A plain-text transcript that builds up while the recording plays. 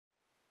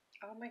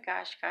Oh my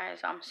gosh,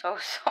 guys, I'm so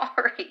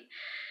sorry.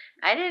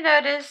 I didn't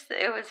notice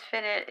it was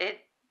finished.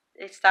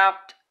 It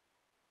stopped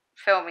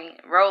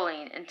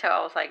rolling until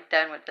I was like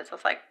done with this. I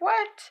was like,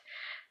 what?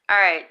 All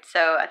right,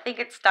 so I think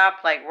it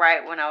stopped like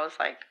right when I was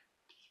like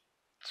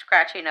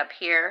scratching up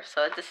here.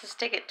 So this is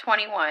ticket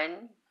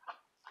 21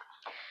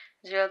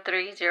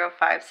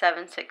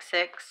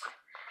 030576.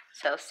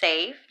 So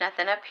save,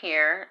 nothing up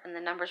here, and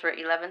the numbers were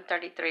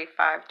 1133,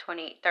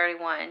 528,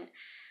 31.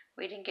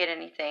 We didn't get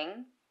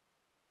anything.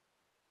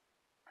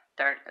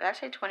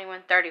 Actually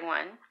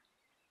 2131.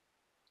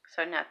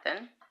 So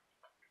nothing.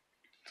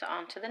 So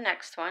on to the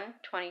next one,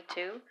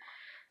 22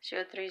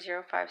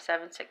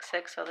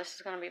 030576. So this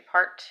is going to be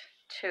part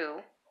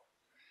 2.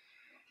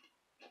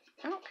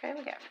 Okay,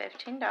 we got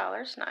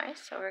 $15.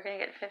 Nice. So we're going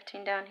to get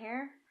 15 down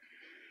here.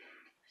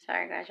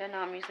 Sorry, guys. I know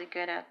I'm usually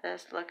good at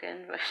this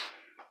looking, but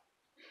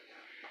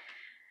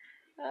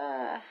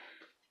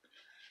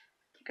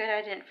good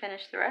I didn't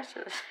finish the rest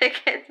of the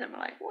tickets. I'm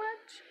like,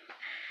 what?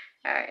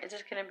 All right, is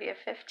this going to be a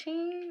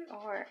 15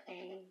 or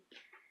a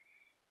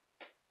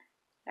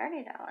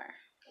 $30?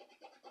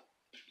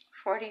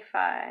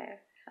 45.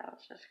 That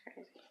was just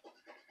crazy.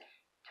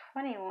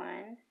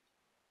 21.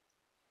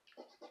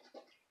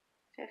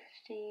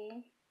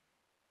 50.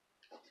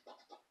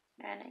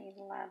 And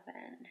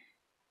 11.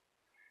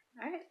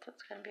 Alright, so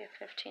it's going to be a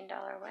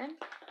 $15 win.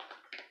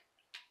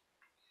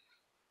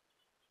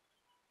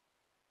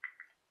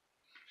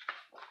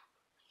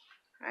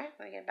 Alright,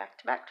 we get back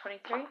to back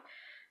 23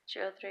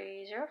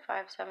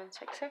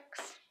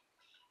 030576.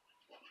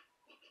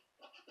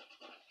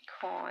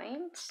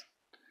 Coins.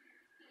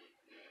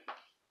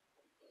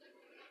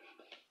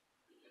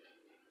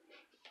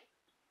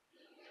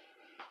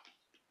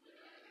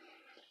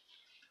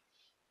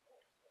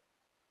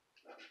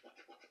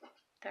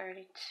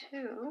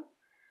 $32,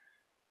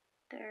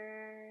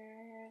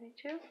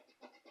 32,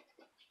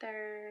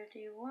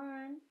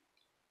 31,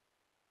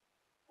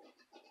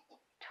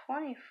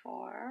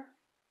 24,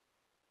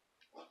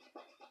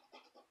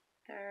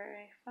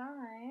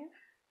 35,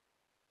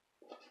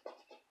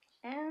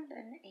 and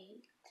an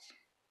 8.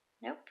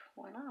 Nope,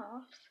 one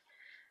off.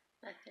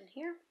 Nothing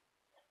here.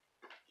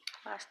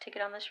 Last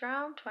ticket on this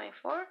round,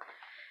 24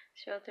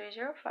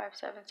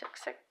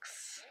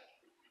 030576.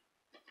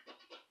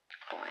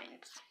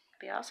 Coins.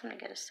 Be awesome to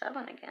get a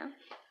 7 again.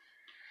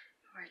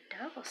 Or a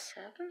double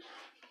 7.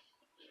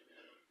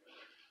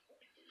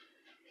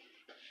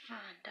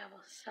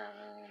 Double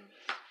 7s.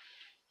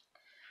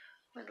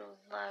 Would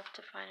love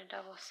to find a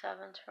double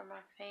 7s for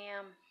my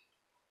fam.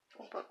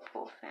 Full book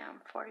pool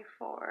fam.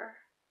 44.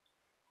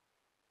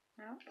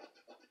 No.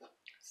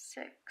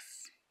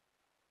 6.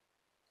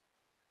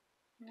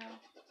 No.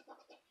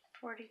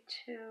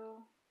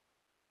 42.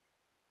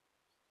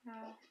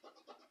 No.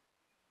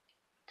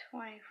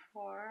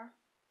 24.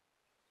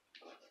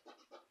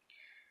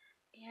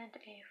 And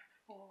a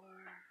 4.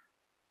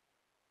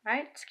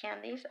 Alright,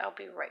 scan these. I'll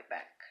be right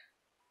back.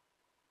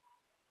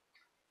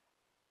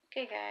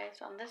 Okay, guys,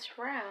 on this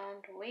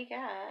round, we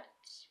got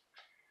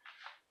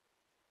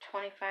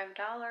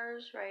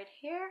 $25 right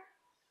here.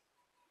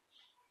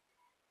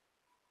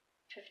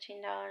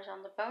 $15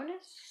 on the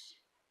bonus.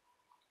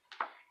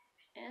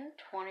 And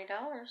 $20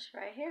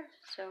 right here.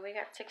 So we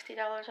got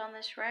 $60 on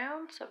this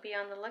round. So be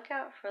on the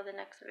lookout for the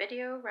next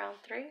video,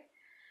 round 3.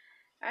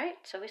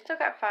 Alright, so we still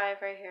got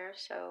 5 right here.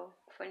 So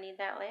if we need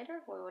that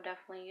later, we will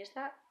definitely use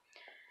that.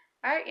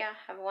 Alright, yeah,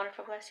 have a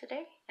wonderful, blessed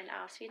day. And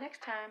I'll see you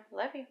next time.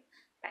 Love you.